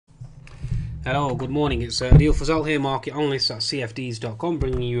Hello, good morning. It's Neil Fazal here, market analyst at CFDs.com,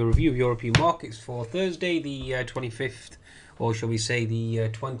 bringing you a review of European markets for Thursday, the 25th, or shall we say the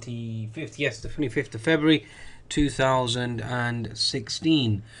 25th? Yes, the 25th of February,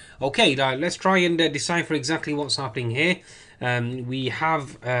 2016. Okay, now let's try and decipher exactly what's happening here. We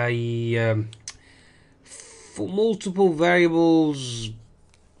have for multiple variables.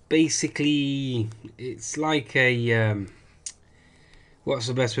 Basically, it's like a what's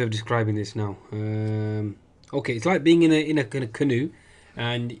the best way of describing this now? Okay, it's like being in a canoe,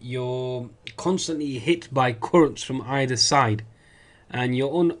 and you're constantly hit by currents from either side, and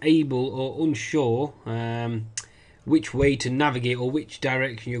you're unable or unsure which way to navigate or which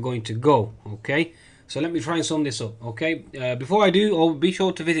direction you're going to go. Okay, so let me try and sum this up. Okay, before I do, be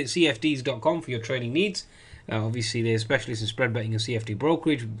sure to visit CFDs.com for your trading needs. Obviously, they're specialists in spread betting and CFD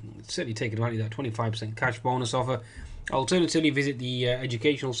brokerage. Certainly take advantage of that 25% cash bonus offer. Alternatively, visit the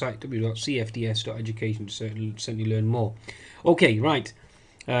educational site www.cfds.education to certainly learn more. Okay, right.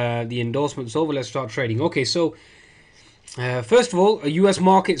 The endorsement's over. Let's start trading. Okay, so first of all, US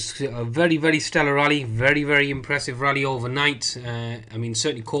markets, a very, very stellar rally. Very, very impressive rally overnight. I mean,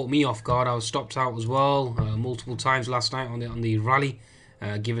 certainly caught me off guard. I was stopped out as well multiple times last night on the rally.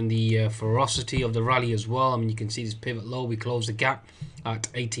 Given the ferocity of the rally as well. I mean, you can see this pivot low. We closed the gap at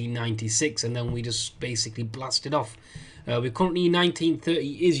 1896, and then we just basically blasted off. We're currently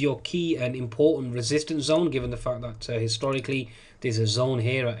 1930 is your key and important resistance zone, given the fact that historically there's a zone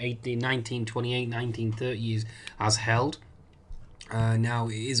here at 1928, 1930 has held. Now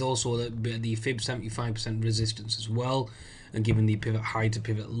it is also the fib 75% resistance as well, and given the pivot high to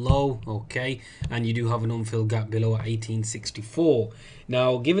pivot low, okay, and you do have an unfilled gap below at 1864.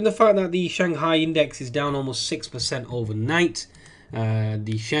 Now, given the fact that the Shanghai index is down almost 6% overnight,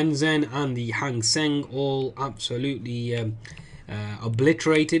 the Shenzhen and the Hang Seng all absolutely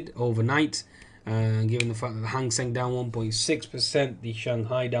obliterated overnight. Given the fact that the Hang Seng down 1.6%, the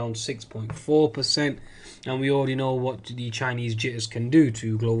Shanghai down 6.4%, and we already know what the Chinese jitters can do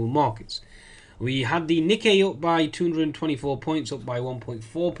to global markets. We had the Nikkei up by 224 points, up by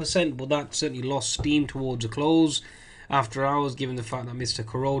 1.4%, but that certainly lost steam towards the close after hours, given the fact that Mr.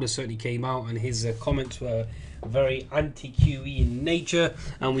 Kuroda certainly came out and his comments were very anti-QE in nature.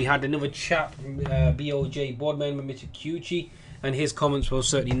 And we had another chap, BOJ board member, Mr. Kyuchi, and his comments were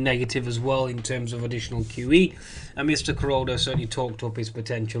certainly negative as well in terms of additional QE. And Mr. Kuroda certainly talked up his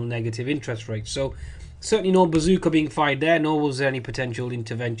potential negative interest rates. So certainly no bazooka being fired there, nor was there any potential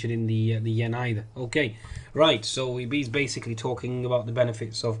intervention in the yen either. Okay, right, so he's basically talking about the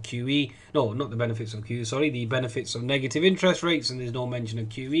benefits of QE. No, not the benefits of QE, sorry, the benefits of negative interest rates, and there's no mention of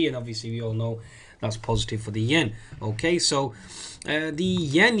QE, and obviously we all know that's positive for the yen. Okay, so the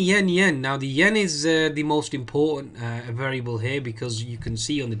yen. Now, the yen is the most important variable here, because you can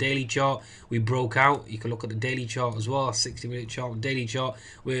see on the daily chart we broke out. You can look at the daily chart as well, 60-minute chart, daily chart.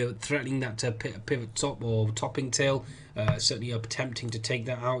 We're threatening that pivot top or topping tail. Certainly attempting to take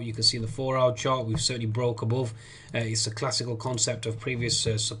that out. You can see in the 4-hour chart we've certainly broke above. It's a classical concept of previous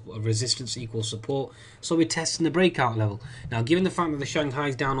resistance equals support. So we're testing the breakout level. Now, given the fact that the Shanghai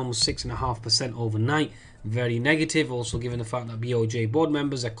is down almost 6.5% overnight, very negative. Also, given the fact that BOJ board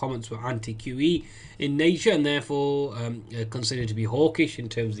members, their comments were anti-QE in nature and therefore considered to be hawkish in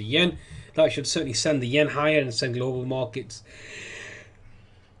terms of the yen, that should certainly send the yen higher and send global markets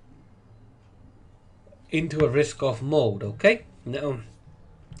into a risk-off mode. Okay, now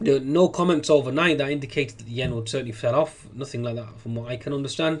there were no comments overnight that indicated that the yen would certainly fell off. Nothing like that from what I can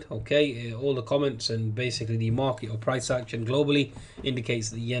understand. Okay, all the comments and basically the market or price action globally indicates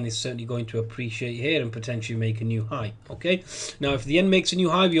that the yen is certainly going to appreciate here and potentially make a new high. Okay, now if the yen makes a new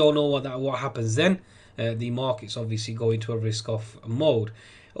high, we all know what happens then. The market's obviously go into a risk-off mode.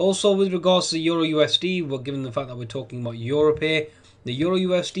 Also, with regards to the Euro USD, well, given the fact that we're talking about Europe here, the Euro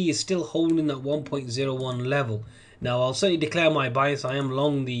USD is still holding that 1.01 level. Now, I'll certainly declare my bias. I am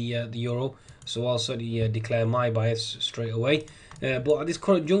long the Euro, so I'll certainly declare my bias straight away. But at this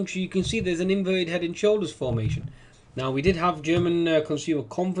current juncture, you can see there's an inverted head and shoulders formation. Now, we did have German consumer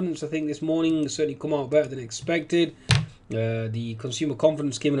confidence, I think, this morning. Certainly come out better than expected. The consumer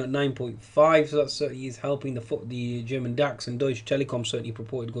confidence came in at 9.5, so that certainly is helping the German DAX, and Deutsche Telekom certainly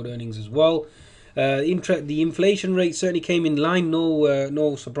reported good earnings as well. The inflation rate certainly came in line,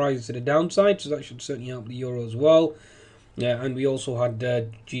 no surprises to the downside, so that should certainly help the euro as well. And we also had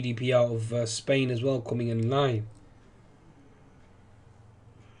GDP out of Spain as well coming in line.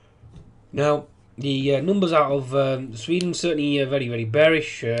 Now, the numbers out of Sweden certainly very, very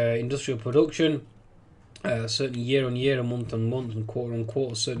bearish. Industrial production certainly year on year and month on month and quarter on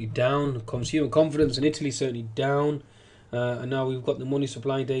quarter certainly down. Consumer confidence in Italy certainly down. And now we've got the money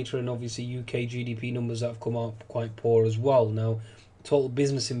supply data and obviously UK GDP numbers that have come out quite poor as well. Now, total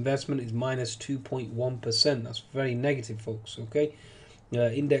business investment is minus 2.1%. That's very negative, folks. Okay,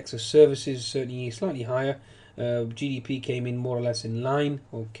 index of services certainly slightly higher. GDP came in more or less in line.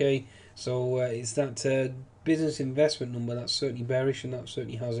 Okay, so it's that business investment number that's certainly bearish, and that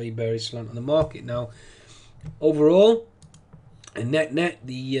certainly has a bearish slant on the market. Now, overall, and net,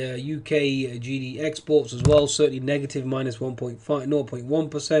 the UK GD exports as well, certainly negative, minus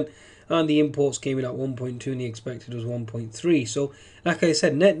 0.1%, and the imports came in at 1.2, and the expected was 1.3. So, like I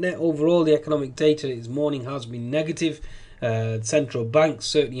said, net overall, the economic data this morning has been negative. Central banks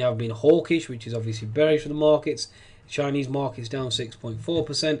certainly have been hawkish, which is obviously bearish for the markets. Chinese markets down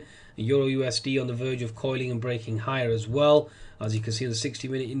 6.4%. Euro USD on the verge of coiling and breaking higher as well. As you can see, the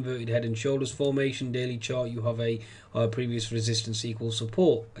 60-minute inverted head and shoulders formation daily chart, you have a previous resistance equals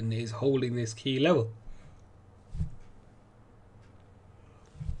support, and it is holding this key level.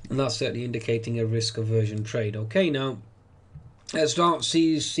 And that's certainly indicating a risk aversion trade. Okay, now let's start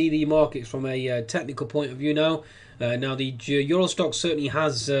see the markets from a technical point of view now. Now the Eurostoxx certainly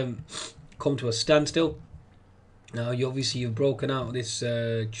has come to a standstill. Now you've broken out this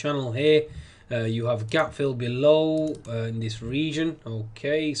channel here. You have a gap fill below in this region.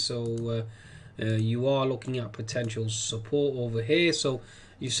 Okay, so you are looking at potential support over here. So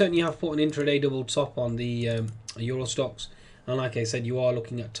you certainly have put an intraday double top on the Eurostoxx. And like I said, you are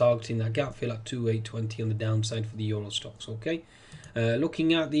looking at targeting that gap fill at 2,820 on the downside for the Eurostoxx. Okay.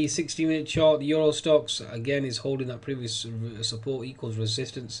 Looking at the 60-minute chart, the Eurostoxx again is holding that previous support equals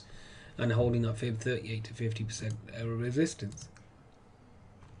resistance, and holding that fib 38 to 50% resistance.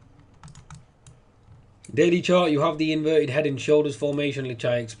 Daily chart, you have the inverted head and shoulders formation, which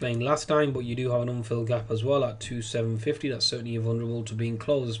I explained last time, but you do have an unfilled gap as well at 2750. That's certainly vulnerable to being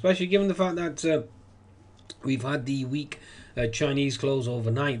closed, especially given the fact that we've had the weak Chinese close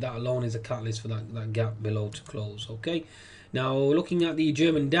overnight. That alone is a catalyst for that gap below to close. Okay. Now, looking at the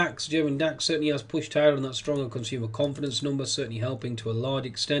German DAX certainly has pushed higher on that stronger consumer confidence number, certainly helping to a large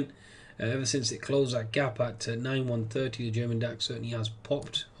extent. Ever since it closed that gap at 9130, the German DAX certainly has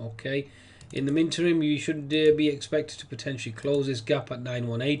popped. Okay. In the interim, you should be expected to potentially close this gap at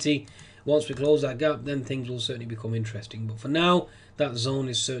 9180. Once we close that gap, then things will certainly become interesting. But for now, that zone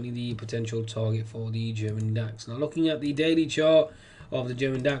is certainly the potential target for the German DAX. Now, looking at the daily chart of the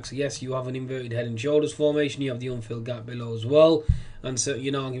German DAX, yes, you have an inverted head and shoulders formation. You have the unfilled gap below as well, and certainly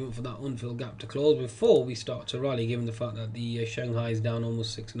an argument for that unfilled gap to close before we start to rally, given the fact that the Shanghai is down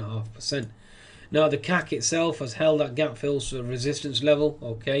almost 6.5%. Now, the CAC itself has held that gap fill resistance level,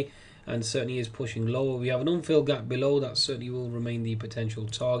 okay, and certainly is pushing lower. We have an unfilled gap below that certainly will remain the potential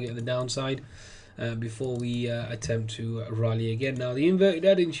target at the downside before we attempt to rally again. Now, the inverted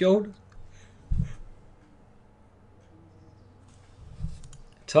head and shoulders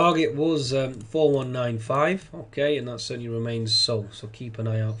target was 4195, okay, and that certainly remains so keep an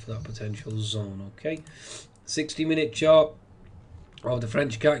eye out for that potential zone. Okay, 60-minute chart of the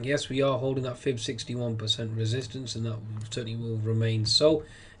French CAC, yes, we are holding that fib 61% resistance, and that certainly will remain so.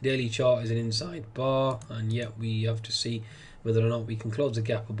 Daily chart is an inside bar, and yet we have to see whether or not we can close the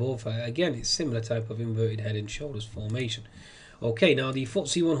gap above. Again, it's similar type of inverted head and shoulders formation. Okay, now the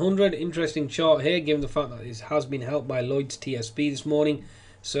FTSE 100, interesting chart here, given the fact that it has been helped by Lloyds TSB this morning.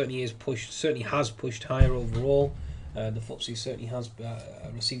 Certainly has pushed higher overall. The FTSE certainly has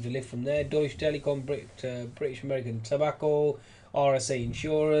received a lift from there. Deutsche Telekom, British American Tobacco, RSA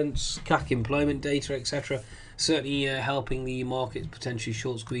Insurance, CAC employment data, etc. Certainly helping the markets potentially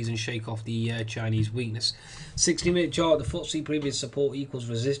short squeeze and shake off the Chinese weakness. 60-minute chart, the FTSE previous support equals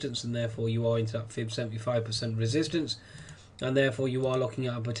resistance, and therefore you are into that fib 75% resistance, and therefore you are looking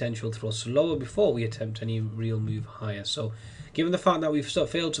at a potential thrust lower before we attempt any real move higher. So, given the fact that we've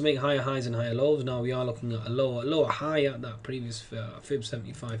failed to make higher highs and higher lows, now we are looking at a lower high at that previous fib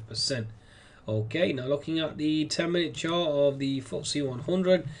 75%. Okay, now looking at the 10-minute chart of the FTSE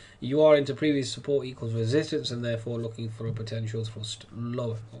 100, you are into previous support equals resistance, and therefore looking for a potential thrust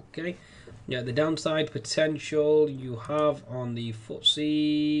lower. Okay, yeah, the downside potential you have on the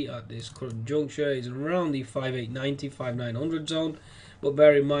FTSE at this current juncture is around the 5890, 5900 zone, but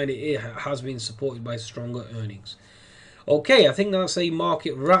bear in mind it has been supported by stronger earnings. Okay, I think that's a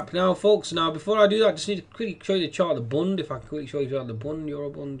market wrap now, folks. Now, before I do that, I just need to quickly show you the chart of the bund. If I can quickly show you the chart of the bund, Euro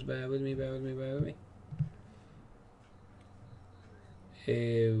bunds, bear with me.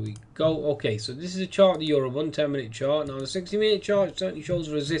 Here we go. Okay, so this is a chart of the Euro bund, 10-minute chart. Now, the 60-minute chart certainly shows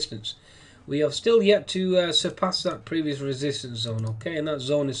resistance. We have still yet to surpass that previous resistance zone, okay, and that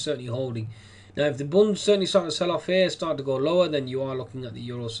zone is certainly holding. Now, if the bunds certainly start to sell off here, start to go lower, then you are looking at the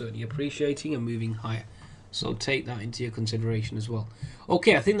Euro certainly appreciating and moving higher. So take that into your consideration as well.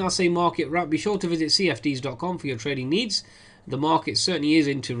 Okay, I think that's a market wrap. Be sure to visit cfds.com for your trading needs. The market certainly is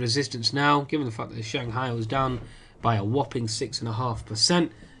into resistance now, given the fact that the Shanghai was down by a whopping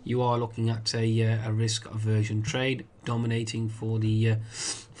 6.5%. You are looking at a risk aversion trade dominating for the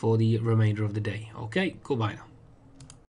remainder of the day. Okay, goodbye now.